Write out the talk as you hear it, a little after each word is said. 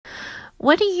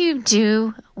What do you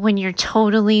do when you're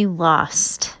totally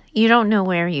lost? You don't know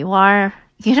where you are.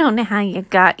 You don't know how you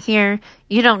got here.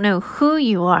 You don't know who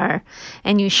you are.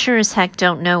 And you sure as heck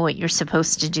don't know what you're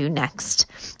supposed to do next.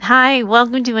 Hi,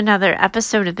 welcome to another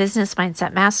episode of Business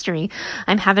Mindset Mastery.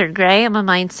 I'm Heather Gray. I'm a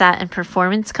mindset and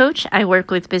performance coach. I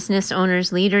work with business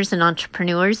owners, leaders, and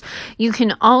entrepreneurs. You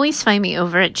can always find me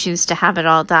over at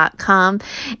choosetohaveitall.com.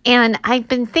 And I've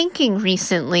been thinking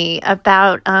recently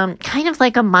about kind of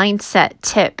like a mindset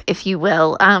tip, if you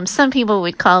will. Some people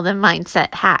would call them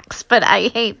mindset hacks, but I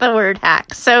hate the word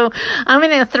hack. So I'm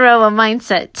going to throw a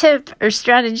mindset tip or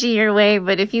strategy your way,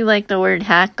 but if you like the word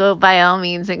hack, go by all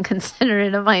means and consider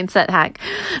it a mindset hack.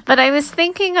 But I was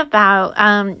thinking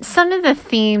about some of the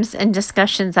themes and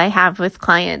discussions I have with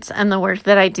clients and the work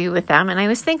that I do with them. And I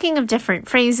was thinking of different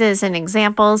phrases and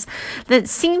examples that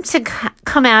seem to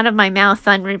come out of my mouth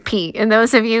on repeat. And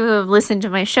those of you who have listened to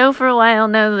my show for a while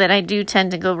know that I do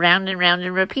tend to go round and round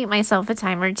and repeat myself a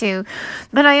time or two.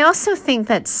 But I also think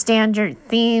that standard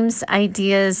themes, ideas,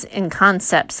 and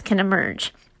concepts can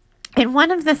emerge. And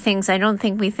one of the things I don't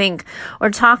think we think or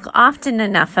talk often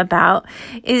enough about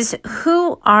is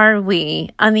who are we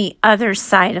on the other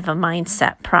side of a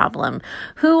mindset problem?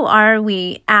 Who are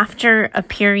we after a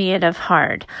period of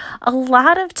hard? A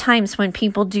lot of times when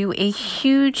people do a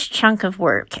huge chunk of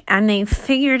work and they've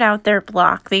figured out their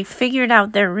block, they've figured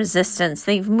out their resistance,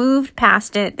 they've moved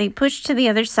past it, they pushed to the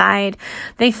other side,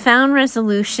 they found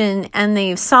resolution, and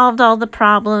they've solved all the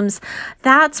problems,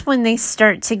 that's when they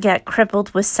start to get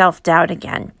crippled with self-doubt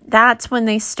again. That's when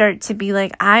they start to be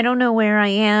like, I don't know where I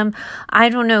am. I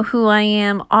don't know who I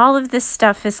am. All of this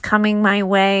stuff is coming my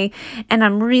way, and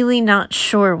I'm really not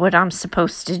sure what I'm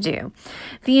supposed to do.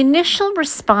 The initial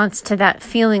response to that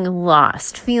feeling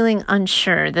lost, feeling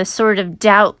unsure, the sort of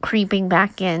doubt creeping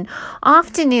back in,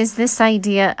 often is this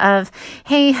idea of,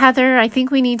 hey, Heather, I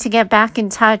think we need to get back in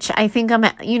touch. I think I'm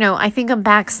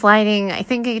backsliding. I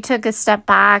think I took a step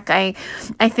back. I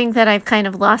think that I've kind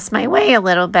of lost my way a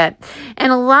little bit.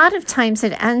 And a lot of times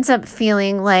it ends up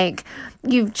feeling like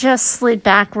you've just slid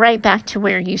back right back to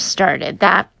where you started,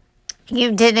 that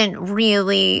you didn't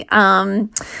really,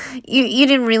 you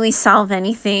didn't really solve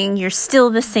anything. You're still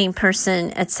the same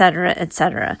person, etc.,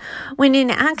 etc. When in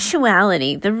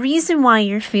actuality, the reason why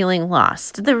you're feeling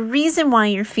lost, the reason why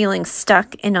you're feeling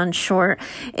stuck and unsure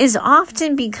is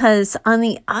often because on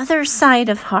the other side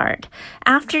of hard,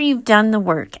 after you've done the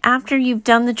work, after you've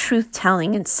done the truth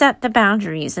telling and set the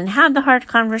boundaries and had the hard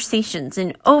conversations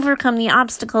and overcome the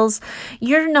obstacles,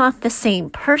 you're not the same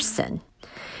person.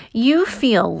 You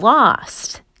feel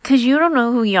lost because you don't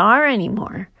know who you are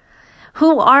anymore.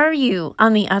 Who are you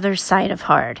on the other side of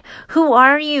hard? Who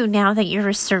are you now that you're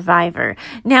a survivor?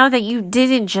 Now that you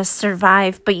didn't just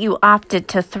survive, but you opted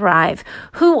to thrive?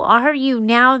 Who are you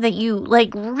now that you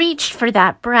reached for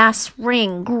that brass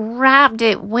ring, grabbed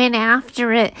it, went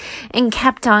after it, and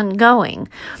kept on going?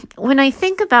 When I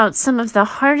think about some of the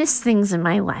hardest things in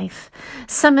my life,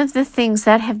 some of the things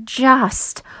that have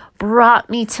just brought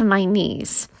me to my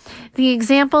knees, the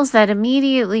examples that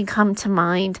immediately come to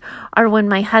mind are when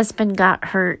my husband got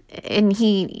hurt and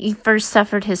he first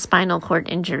suffered his spinal cord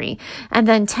injury. And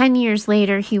then 10 years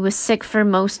later, he was sick for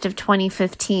most of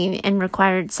 2015 and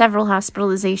required several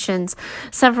hospitalizations,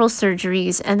 several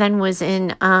surgeries, and then was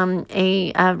in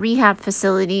a rehab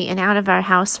facility and out of our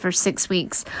house for 6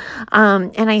 weeks.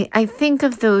 And I think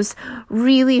of those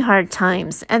really hard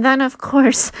times. And then, of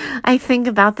course, I think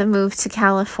about the move to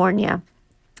California.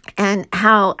 And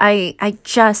how I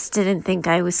just didn't think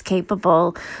I was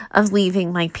capable of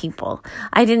leaving my people.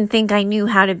 I didn't think I knew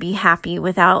how to be happy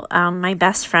without my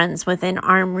best friends within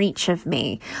arm reach of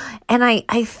me. And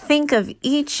I think of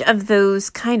each of those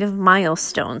kind of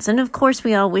milestones. And of course,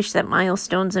 we all wish that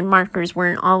milestones and markers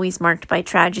weren't always marked by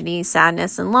tragedy,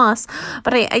 sadness, and loss.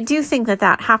 But I do think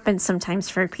that happens sometimes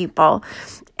for people.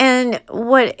 And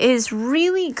what is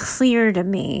really clear to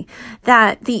me,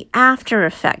 that the after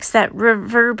effects, that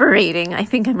reverberating, I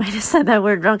think I might have said that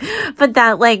word wrong, but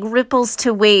that ripples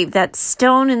to wave, that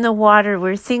stone in the water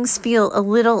where things feel a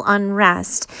little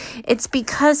unrest, it's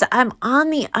because I'm on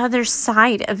the other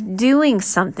side of doing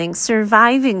something,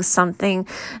 surviving something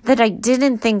that I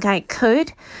didn't think I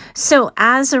could. So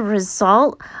as a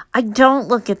result, I don't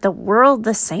look at the world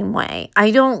the same way.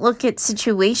 I don't look at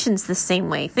situations the same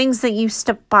way. Things that used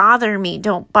to bother me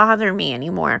don't bother me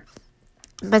anymore.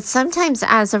 But sometimes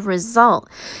as a result,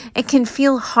 it can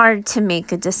feel hard to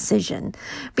make a decision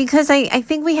because I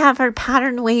think we have our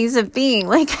pattern ways of being.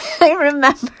 Like, I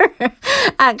remember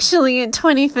actually in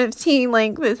 2015,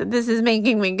 like this is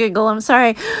making me giggle, I'm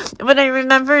sorry. But I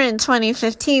remember in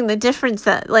 2015, the difference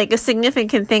that, like, a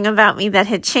significant thing about me that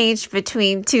had changed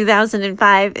between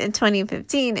 2005 and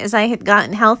 2015 is I had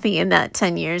gotten healthy in that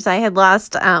 10 years. I had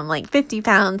lost like 50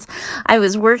 pounds. I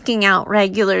was working out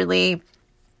regularly.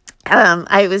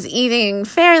 I was eating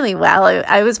fairly well.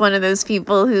 I was one of those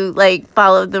people who like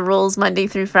followed the rules Monday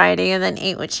through Friday and then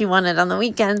ate what she wanted on the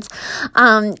weekends.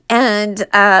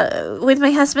 With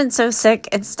my husband so sick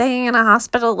and staying in a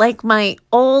hospital, like my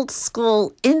old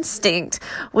school instinct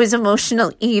was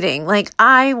emotional eating. Like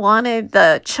I wanted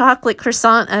the chocolate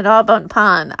croissant at Au Bon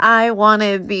Pain. I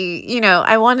wanted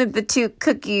the 2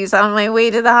 cookies on my way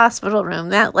to the hospital room.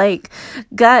 That like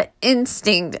gut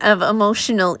instinct of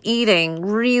emotional eating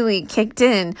really kicked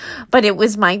in, but it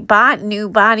was my new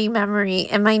body memory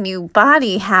and my new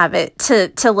body habit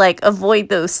to like avoid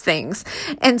those things.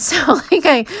 And so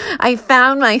like I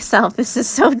found myself, this is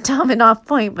so dumb and off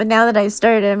point, but now that I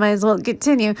started, I might as well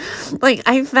continue. Like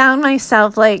I found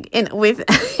myself like in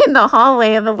the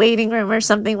hallway of a waiting room or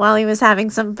something while he was having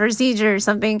some procedure or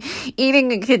something,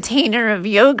 eating a container of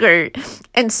yogurt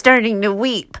and starting to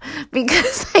weep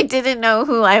because I didn't know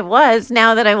who I was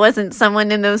now that I wasn't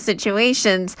someone in those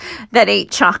situations that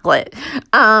ate chocolate,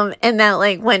 and that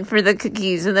like went for the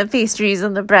cookies and the pastries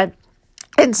and the bread.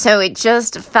 And so it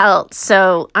just felt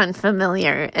so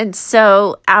unfamiliar and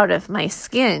so out of my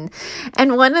skin.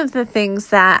 And one of the things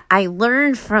that I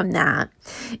learned from that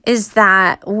is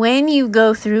that when you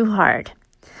go through hard,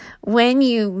 when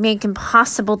you make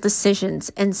impossible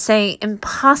decisions and say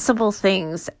impossible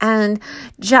things and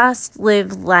just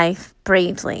live life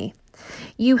bravely,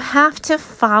 you have to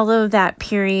follow that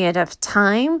period of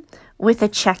time with a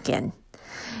check-in.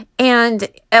 And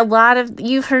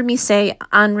you've heard me say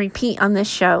on repeat on this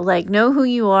show, like, know who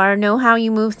you are, know how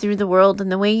you move through the world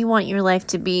and the way you want your life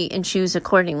to be and choose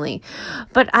accordingly.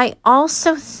 But I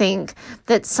also think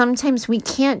that sometimes we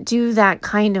can't do that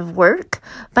kind of work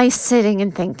by sitting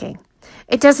and thinking.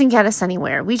 It doesn't get us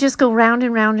anywhere. We just go round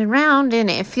and round and round, and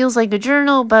it feels like a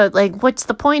journal, but like, what's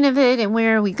the point of it, and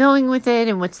where are we going with it,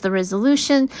 and what's the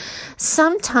resolution?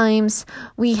 Sometimes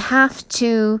we have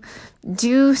to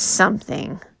do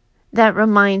something that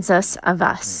reminds us of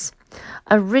us.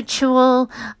 A ritual,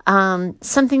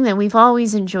 something that we've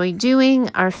always enjoyed doing,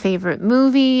 our favorite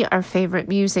movie, our favorite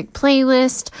music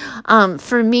playlist.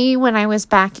 For me, when I was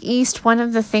back east, one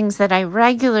of the things that I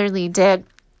regularly did,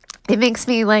 it makes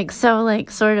me like so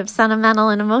like sort of sentimental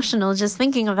and emotional just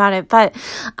thinking about it. But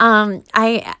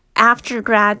after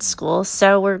grad school,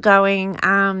 so we're going,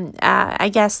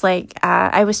 I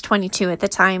was 22 at the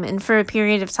time, and for a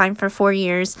period of time, for 4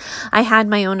 years, I had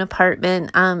my own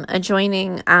apartment,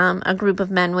 adjoining, a group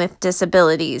of men with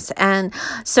disabilities. And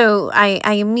so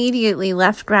I immediately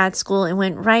left grad school and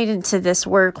went right into this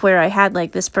work where I had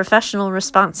like this professional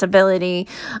responsibility.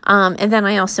 And then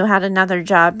I also had another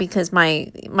job because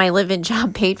my live-in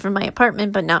job paid for my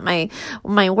apartment, but not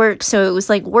my work. So it was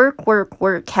like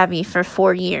work heavy for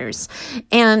 4 years.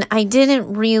 And I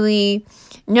didn't really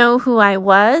know who I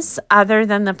was other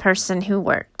than the person who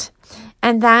worked.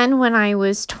 And then when I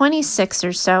was 26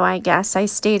 or so, I guess, I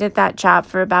stayed at that job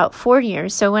for about 4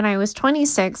 years. So when I was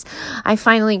 26, I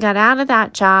finally got out of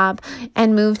that job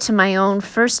and moved to my own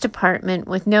first apartment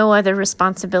with no other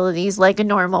responsibilities like a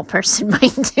normal person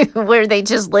might do, where they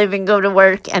just live and go to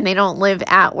work and they don't live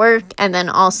at work and then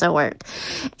also work.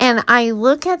 And I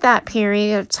look at that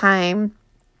period of time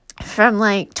from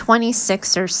like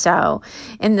 26 or so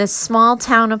in this small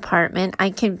town apartment. I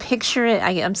can picture it.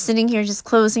 I'm sitting here just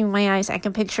closing my eyes. I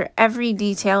can picture every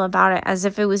detail about it as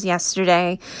if it was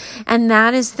yesterday. And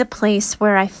that is the place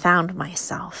where I found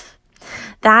myself.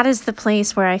 That is the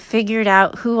place where I figured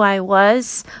out who I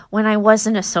was when I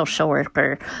wasn't a social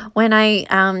worker, when I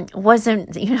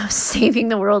wasn't, saving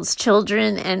the world's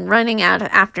children and running out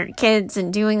after kids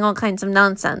and doing all kinds of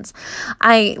nonsense.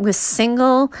 I was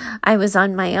single. I was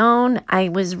on my own. I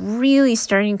was really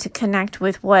starting to connect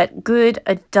with what good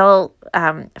adult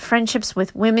friendships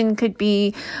with women could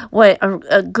be, what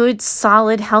a good,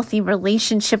 solid, healthy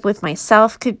relationship with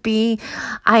myself could be.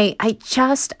 I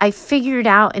figured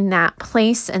out in that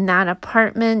place, in that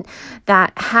apartment,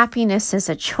 that happiness is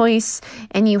a choice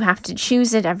and you have to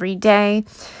choose it every day.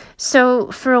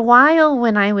 So for a while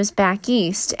when I was back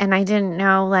east and I didn't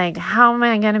know, like, how am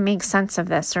I going to make sense of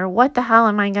this, or what the hell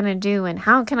am I going to do, and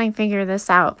how can I figure this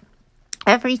out?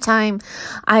 Every time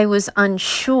I was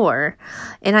unsure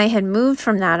and I had moved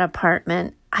from that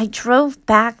apartment, I drove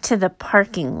back to the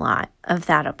parking lot of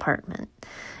that apartment.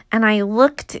 And I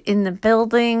looked in the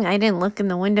building. I didn't look in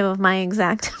the window of my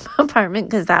exact apartment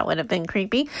because that would have been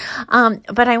creepy.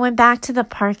 But I went back to the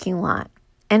parking lot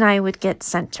and I would get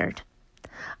centered.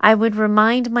 I would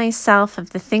remind myself of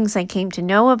the things I came to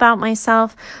know about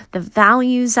myself, the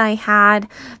values I had,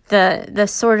 the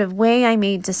sort of way I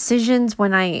made decisions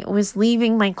when I was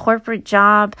leaving my corporate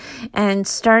job and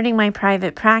starting my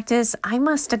private practice. I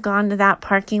must have gone to that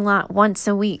parking lot once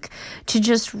a week to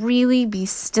just really be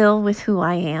still with who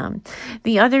I am.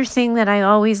 The other thing that I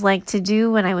always liked to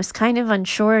do when I was kind of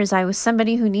unsure is I was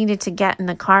somebody who needed to get in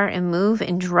the car and move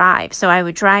and drive. So I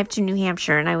would drive to New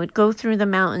Hampshire and I would go through the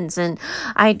mountains and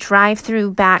I drive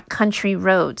through back country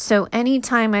roads. So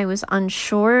anytime I was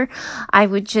unsure,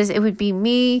 it would be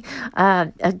me,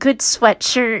 a good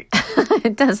sweatshirt.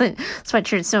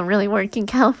 Sweatshirts don't really work in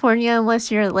California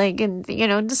unless you're like in,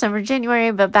 December,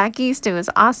 January, but back east it was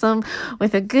awesome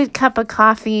with a good cup of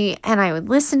coffee, and I would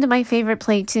listen to my favorite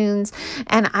play tunes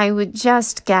and I would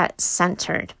just get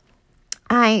centered.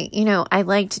 I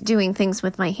liked doing things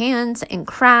with my hands and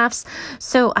crafts,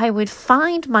 so I would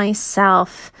find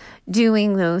myself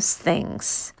doing those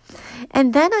things.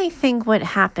 And then I think what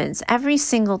happens every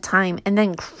single time, and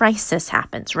then crisis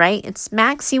happens, right? It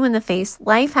smacks you in the face,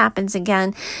 life happens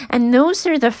again, and those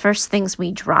are the first things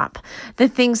we drop. The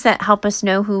things that help us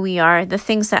know who we are, the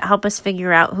things that help us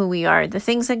figure out who we are, the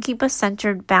things that keep us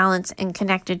centered, balanced, and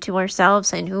connected to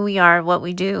ourselves and who we are, what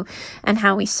we do, and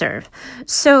how we serve.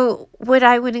 So what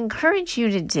I would encourage you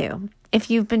to do, if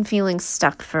you've been feeling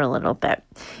stuck for a little bit,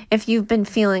 if you've been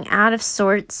feeling out of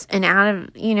sorts and out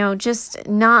of, just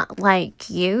not like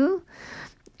you,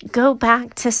 go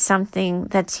back to something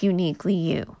that's uniquely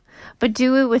you. But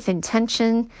do it with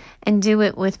intention and do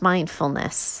it with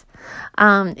mindfulness.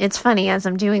 It's funny, as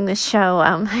I'm doing this show,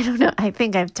 I don't know, I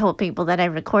think I've told people that I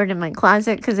record in my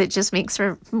closet because it just makes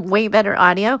for way better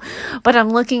audio, but I'm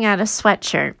looking at a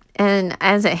sweatshirt. And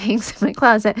as it hangs in my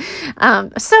closet,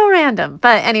 so random.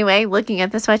 But anyway, looking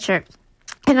at the sweatshirt,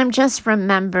 and I'm just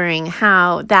remembering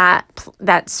how that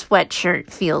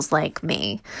sweatshirt feels like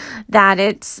me. That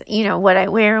it's, what I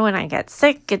wear when I get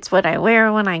sick. It's what I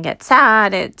wear when I get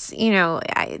sad. It's,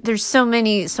 there's so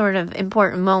many sort of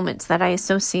important moments that I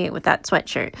associate with that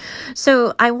sweatshirt.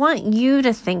 So I want you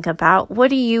to think about,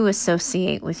 what do you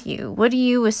associate with you? What do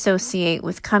you associate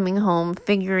with coming home,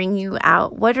 figuring you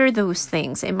out? What are those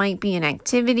things? It might be an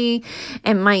activity.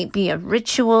 It might be a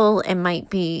ritual. It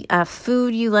might be a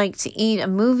food you like to eat,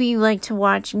 a movie you like to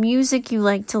watch, music you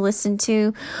like to listen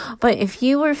to. But if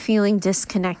you are feeling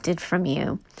disconnected from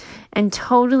you and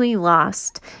totally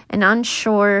lost and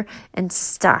unsure and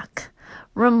stuck,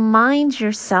 remind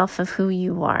yourself of who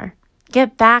you are.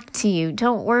 Get back to you.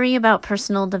 Don't worry about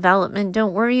personal development.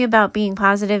 Don't worry about being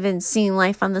positive and seeing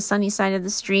life on the sunny side of the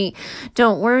street.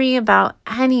 Don't worry about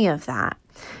any of that.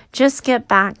 Just get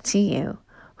back to you.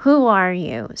 Who are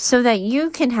you? So that you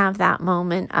can have that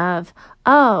moment of,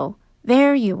 oh,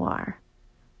 there you are.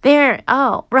 There,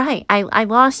 oh, right, I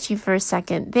lost you for a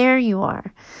second. There you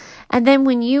are. And then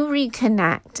when you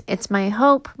reconnect, it's my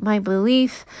hope, my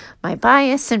belief, my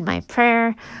bias, and my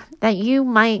prayer that you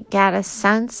might get a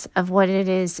sense of what it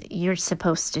is you're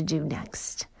supposed to do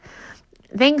next.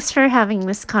 Thanks for having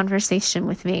this conversation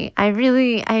with me. I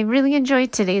really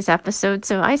enjoyed today's episode,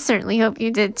 so I certainly hope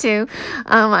you did too.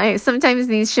 Sometimes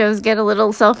these shows get a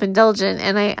little self-indulgent,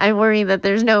 and I worry that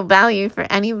there's no value for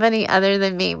anybody other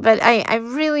than me. But I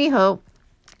really hope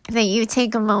that you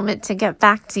take a moment to get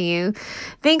back to you.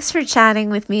 Thanks for chatting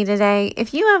with me today.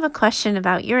 If you have a question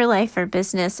about your life or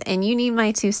business and you need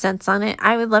my 2 cents on it,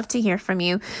 I would love to hear from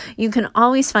you. You can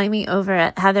always find me over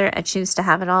at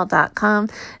heather@choosetohaveitall.com.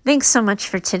 Thanks so much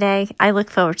for today. I look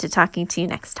forward to talking to you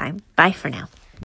next time. Bye for now.